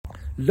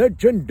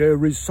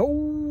legendary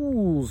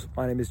souls.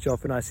 My name is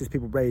Joff and I assist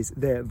people raise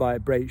their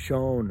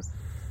vibration.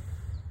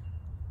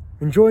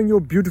 Enjoying your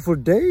beautiful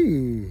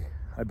day,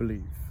 I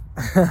believe.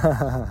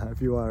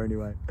 If you are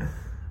anyway.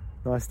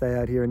 Nice day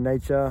out here in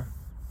nature.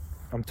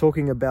 I'm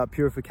talking about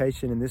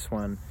purification in this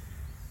one.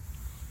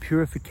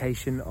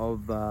 Purification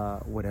of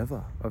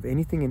whatever, of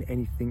anything and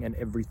anything and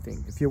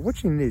everything. If you're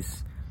watching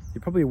this,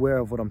 you're probably aware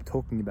of what I'm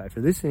talking about. If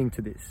you're listening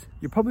to this,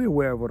 you're probably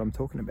aware of what I'm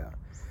talking about.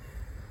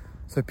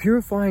 So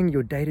purifying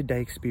your day-to-day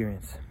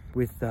experience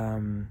with,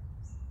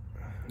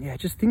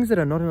 just things that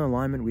are not in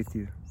alignment with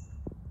you.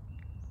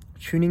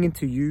 Tuning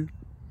into you,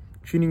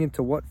 tuning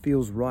into what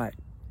feels right.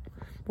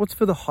 What's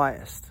for the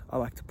highest, I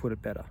like to put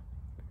it better,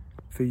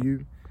 for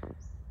you.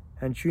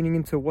 And tuning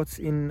into what's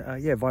in,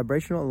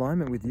 vibrational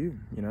alignment with you,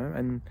 you know.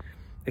 And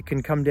it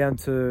can come down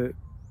to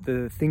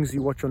the things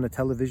you watch on the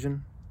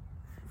television,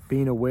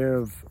 being aware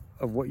of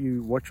what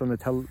you watch on the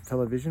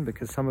television,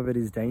 because some of it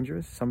is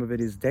dangerous. Some of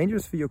it is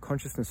dangerous for your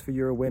consciousness, for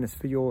your awareness,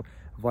 for your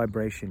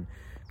vibration,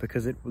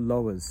 because it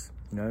lowers,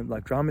 you know,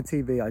 like drama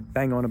TV, I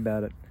bang on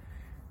about it.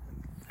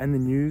 And the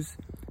news,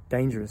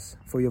 dangerous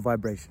for your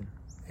vibration.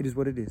 It is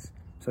what it is.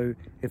 So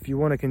if you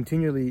want to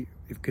continue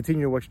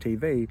to watch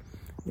TV,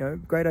 you know,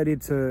 great idea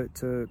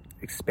to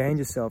expand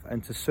yourself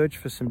and to search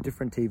for some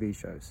different TV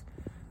shows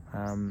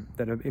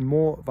that are in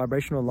more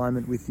vibrational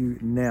alignment with you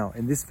now,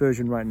 in this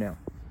version right now.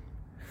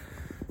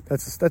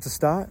 That's a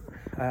start.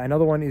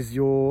 Another one is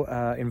your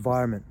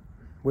environment,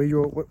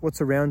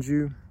 what's around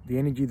you, the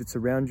energy that's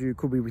around you.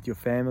 Could be with your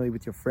family,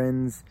 with your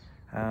friends,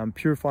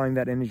 purifying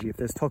that energy. If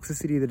there's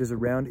toxicity that is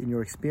around in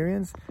your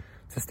experience,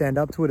 to stand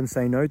up to it and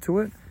say no to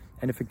it.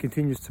 And if it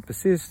continues to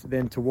persist,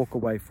 then to walk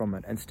away from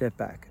it and step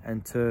back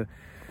and to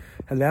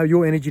allow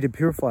your energy to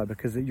purify,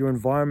 because your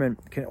environment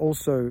can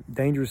also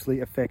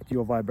dangerously affect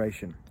your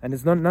vibration. And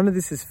it's none of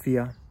this is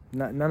fear,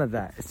 none of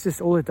that. It's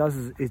just, all it does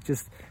is it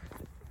just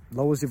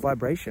lowers your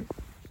vibration.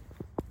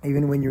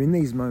 Even when you're in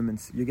these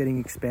moments, you're getting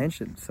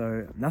expansion.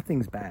 So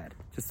nothing's bad,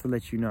 just to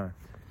let you know.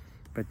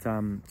 But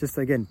just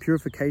again,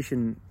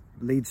 purification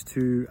leads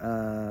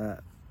to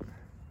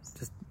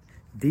just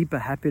deeper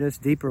happiness,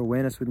 deeper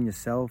awareness within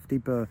yourself,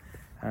 deeper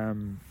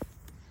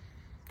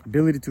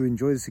ability to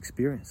enjoy this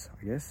experience,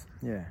 I guess.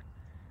 Yeah.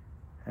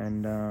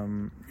 And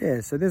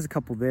so there's a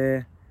couple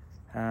there.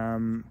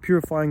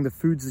 Purifying the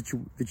foods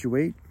that you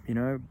eat. You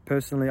know,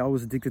 personally, I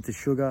was addicted to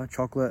sugar,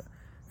 chocolate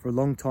for a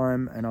long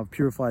time, and I've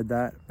purified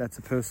that. That's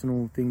a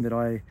personal thing that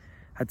I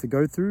had to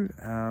go through.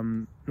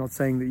 Not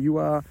saying that you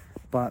are,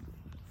 but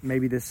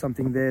maybe there's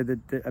something there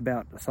that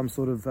about some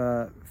sort of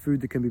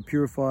food that can be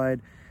purified.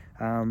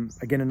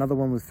 Again, another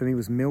one for me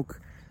was milk.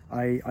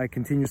 I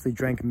continuously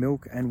drank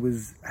milk and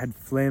had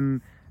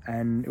phlegm,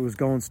 and it was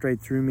going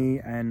straight through me,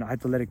 and I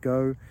had to let it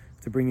go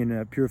to bring in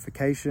a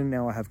purification.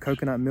 Now I have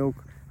coconut milk.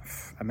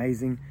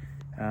 Amazing.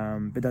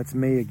 But that's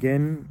me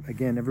again.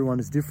 Again, everyone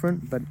is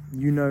different, but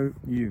you know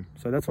you.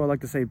 So that's why I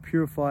like to say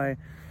purify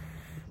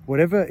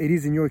whatever it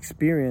is in your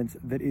experience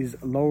that is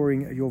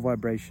lowering your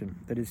vibration,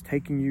 that is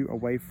taking you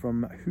away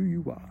from who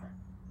you are.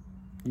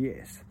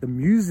 Yes, the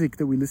music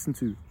that we listen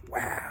to.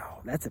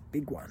 Wow, that's a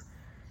big one.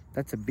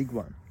 That's a big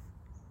one.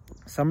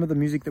 Some of the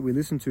music that we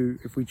listen to,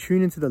 if we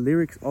tune into the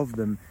lyrics of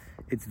them,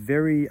 it's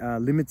very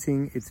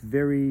limiting. It's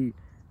very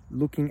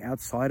looking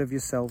outside of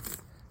yourself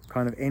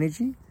kind of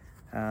energy.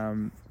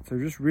 So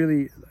just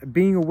really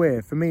being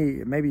aware. For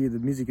me, maybe the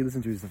music you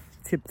listen to is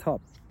tip top,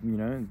 you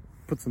know.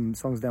 Put some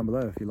songs down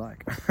below if you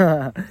like.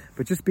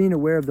 But just being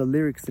aware of the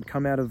lyrics that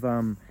come out of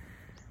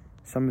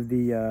some of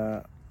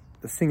the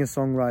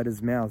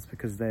singer-songwriters' mouths,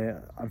 because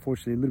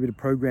unfortunately a little bit of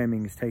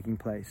programming is taking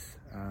place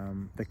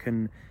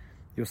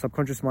your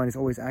subconscious mind is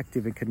always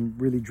active. It can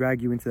really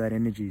drag you into that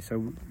energy,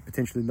 so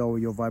potentially lower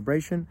your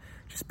vibration.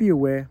 Just be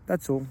aware.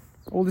 That's all.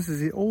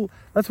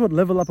 That's what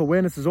level up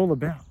awareness is all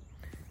about.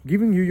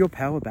 Giving you your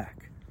power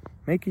back,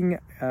 making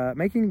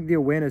the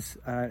awareness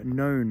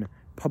known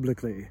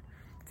publicly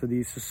to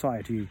the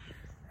society,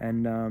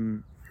 and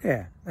and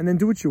then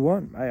do what you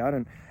want. I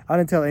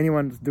don't tell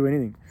anyone to do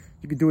anything.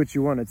 You can do what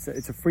you want. It's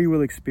a free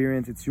will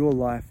experience. It's your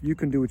life. You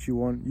can do what you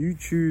want. You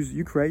choose.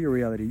 You create your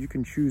reality. You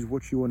can choose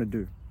what you want to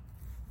do.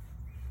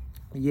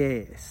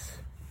 Yes.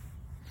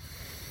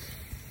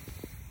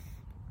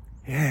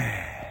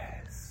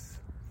 Yes.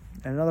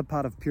 And another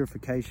part of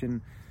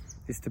purification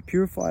is to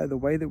purify the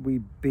way that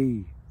we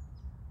be.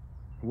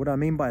 What I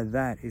mean by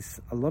that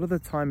is, a lot of the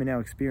time in our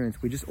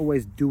experience, we're just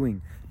always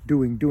doing,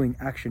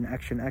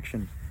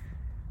 action,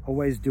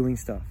 always doing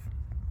stuff.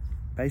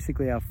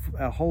 Basically, our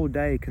whole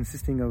day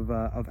consisting of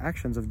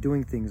actions, of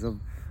doing things,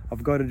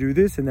 I've got to do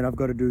this, and then I've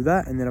got to do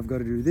that, and then I've got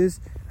to do this,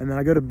 and then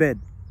I go to bed.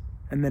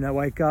 And then I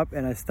wake up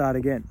and I start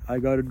again. I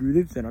got to do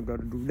this, and I've got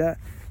to do that.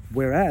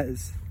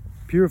 Whereas,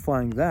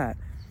 purifying that,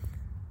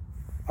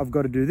 I've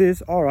got to do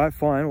this. All right,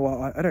 fine.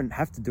 Well, I don't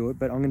have to do it,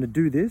 but I'm going to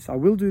do this. I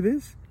will do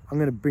this. I'm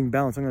going to bring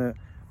balance. I'm going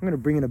to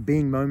bring in a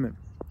being moment.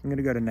 I'm going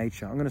to go to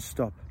nature. I'm going to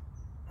stop.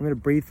 I'm going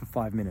to breathe for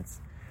 5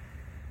 minutes.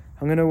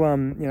 I'm going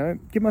to,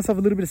 give myself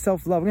a little bit of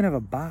self-love. I'm going to have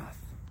a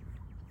bath.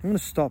 I'm going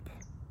to stop.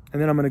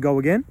 And then I'm going to go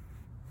again.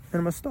 And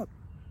I'm going to stop.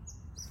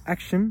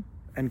 action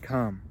and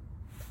calm.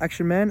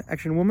 Action man,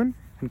 action woman,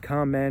 and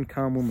calm man,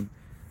 calm woman.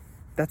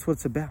 That's what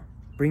it's about.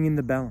 Bring in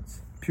the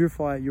balance.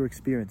 Purify your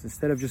experience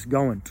instead of just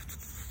going.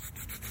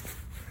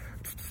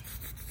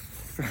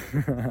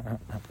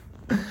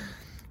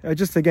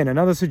 Just again,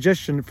 another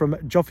suggestion from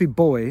Joffy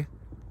Boy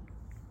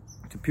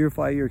to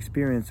purify your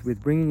experience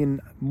with bringing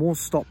in more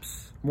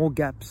stops, more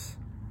gaps,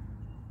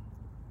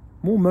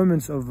 more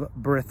moments of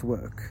breath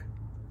work.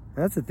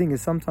 And that's the thing,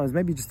 is sometimes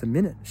maybe just a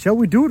minute. Shall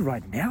we do it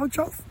right now,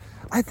 Joff?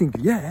 I think,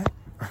 yeah.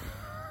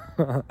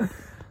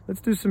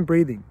 Let's do some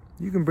breathing.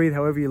 You can breathe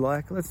however you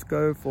like. Let's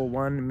go for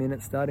 1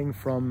 minute, starting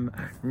from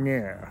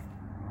now.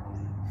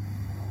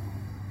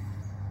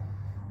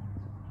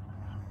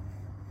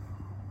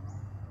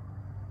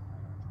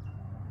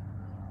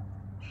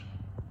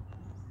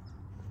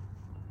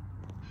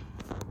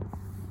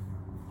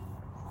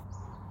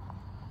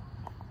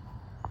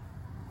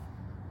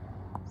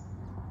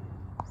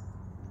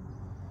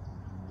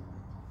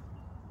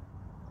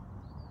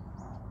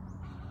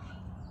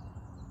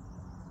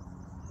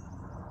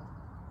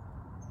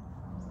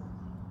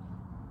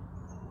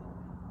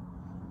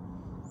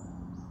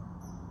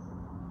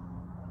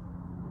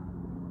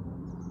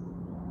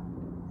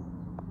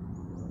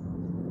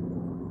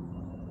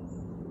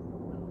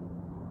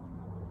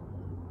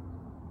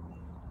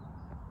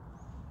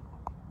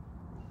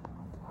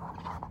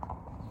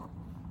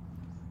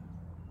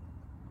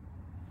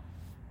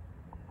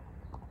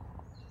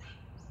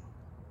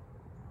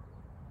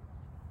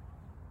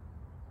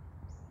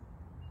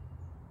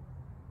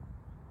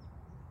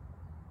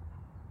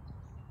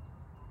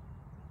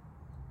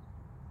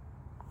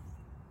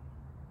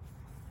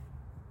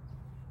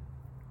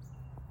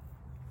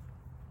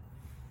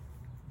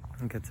 I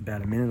think it's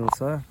about a minute or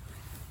so.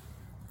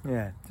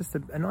 Yeah, just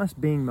a nice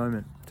being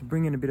moment to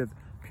bring in a bit of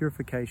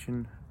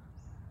purification,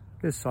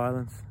 a bit of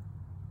silence.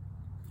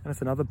 And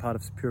that's another part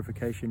of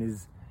purification,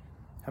 is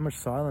how much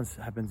silence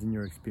happens in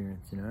your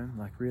experience, you know?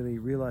 Like really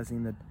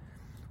realizing that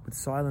with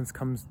silence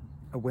comes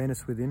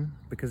awareness within,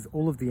 because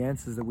all of the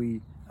answers that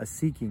we are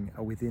seeking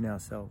are within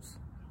ourselves.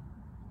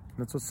 And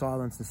that's what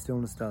silence and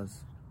stillness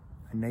does,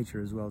 and nature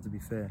as well, to be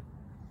fair.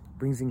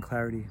 Brings in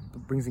clarity,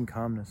 brings in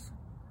calmness,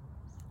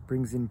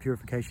 brings in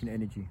purification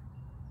energy.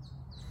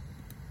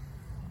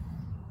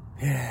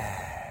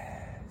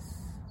 Yes.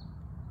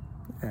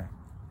 Yeah.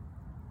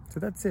 So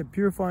that's it,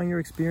 purifying your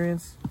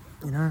experience,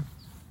 you know,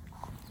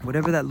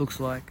 whatever that looks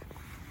like,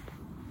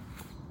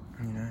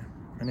 you know.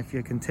 And if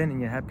you're content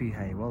and you're happy,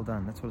 hey, well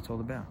done. That's what it's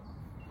all about.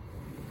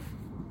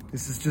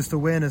 This is just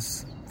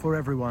awareness for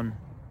everyone,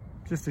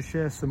 just to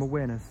share some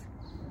awareness,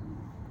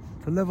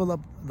 to level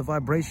up the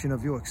vibration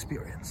of your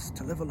experience,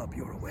 to level up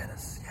your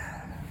awareness.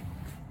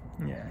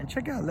 Yeah, and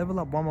check out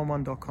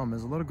levelup111.com.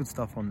 There's a lot of good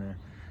stuff on there.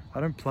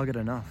 I don't plug it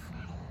enough.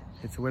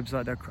 It's a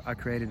website that I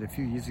created a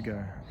few years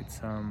ago.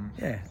 It's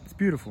it's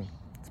beautiful.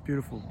 It's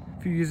beautiful.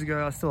 A few years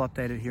ago, I still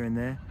update it here and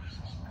there.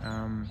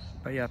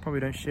 But yeah, I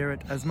probably don't share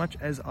it as much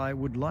as I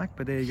would like,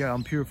 but there you go.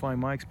 I'm purifying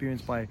my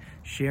experience by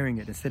sharing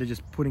it instead of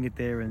just putting it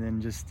there and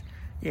then just,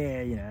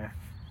 yeah, you know,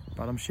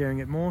 but I'm sharing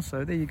it more.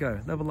 So there you go,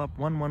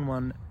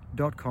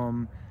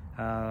 levelup111.com.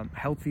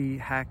 Healthy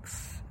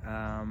hacks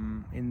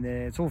in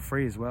there. It's all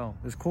free as well.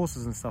 There's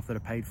courses and stuff that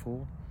are paid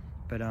for,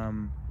 but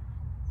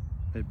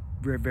they're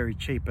very, very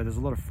cheap, but there's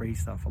a lot of free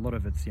stuff. A lot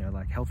of it's, you know,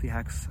 like healthy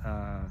hacks,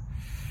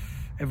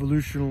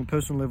 personal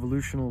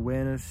evolutional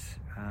awareness,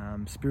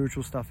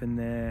 spiritual stuff in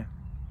there,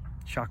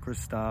 chakra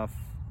stuff,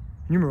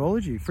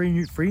 numerology, free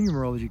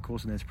numerology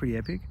course in there. It's pretty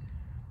epic.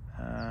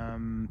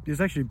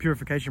 There's actually a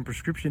purification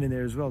prescription in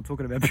there as well,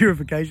 talking about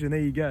purification. There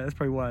you go. That's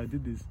probably why I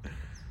did this.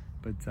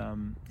 But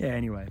yeah,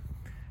 anyway,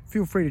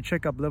 feel free to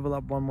check up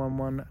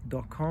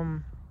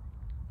levelup111.com.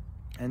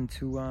 And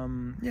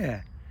to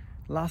yeah,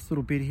 last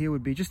little bit here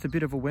would be just a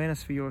bit of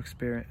awareness for your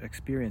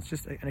experience,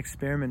 just an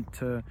experiment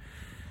to,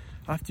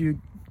 after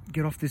you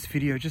get off this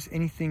video, just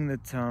anything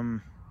that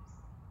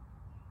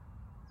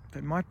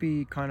that might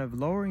be kind of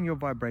lowering your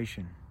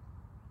vibration,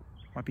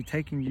 might be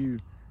taking you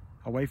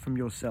away from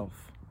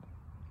yourself,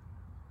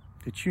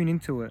 to tune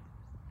into it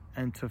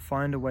and to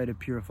find a way to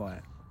purify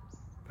it.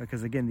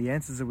 Because again, the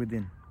answers are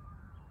within.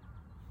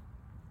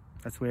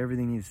 That's where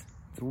everything is.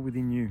 It's all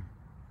within you.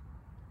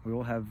 We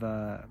all have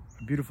a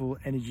beautiful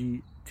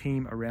energy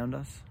team around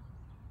us,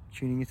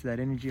 tuning into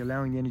that energy,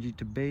 allowing the energy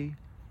to be.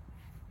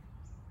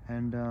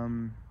 And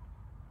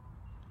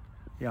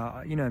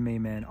yeah, you know me,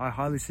 man. I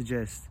highly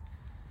suggest,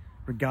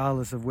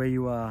 regardless of where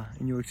you are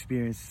in your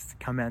experience, to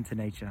come out into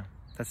nature.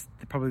 That's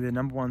probably the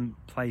number one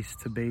place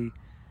to be.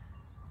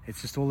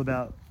 It's just all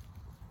about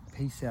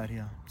peace out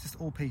here. It's just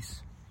all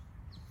peace.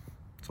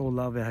 It's all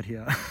love out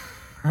here.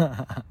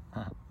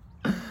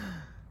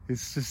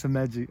 It's just a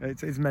magic.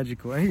 It's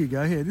magical. Here you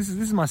go. Here, this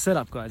is my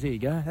setup, guys. Here you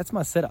go. That's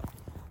my setup.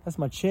 That's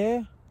my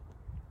chair.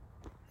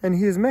 And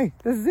here's me.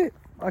 This is it.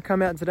 I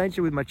come out into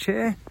nature with my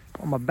chair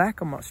on my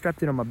back. I'm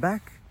strapped in on my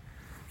back.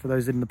 For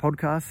those that in the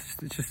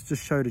podcast,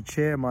 just showed a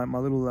chair, my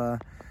little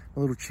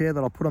chair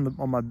that I'll put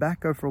on my back.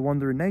 Go for a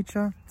wander in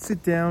nature.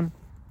 Sit down.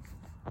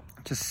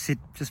 Just sit.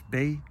 Just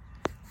be.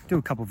 Do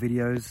a couple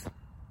videos.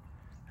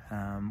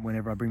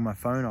 Whenever I bring my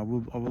phone, I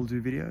will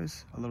do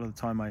videos. A lot of the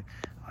time I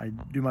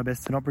do my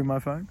best to not bring my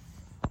phone,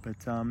 but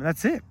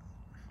that's it.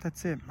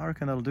 I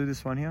reckon that'll do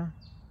this one here.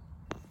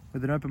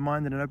 With an open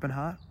mind and an open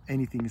heart,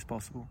 anything is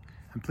possible.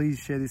 And please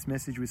share this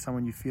message with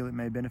someone you feel it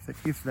may benefit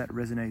if that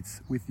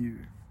resonates with you.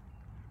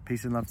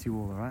 Peace and love to you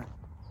all, all right?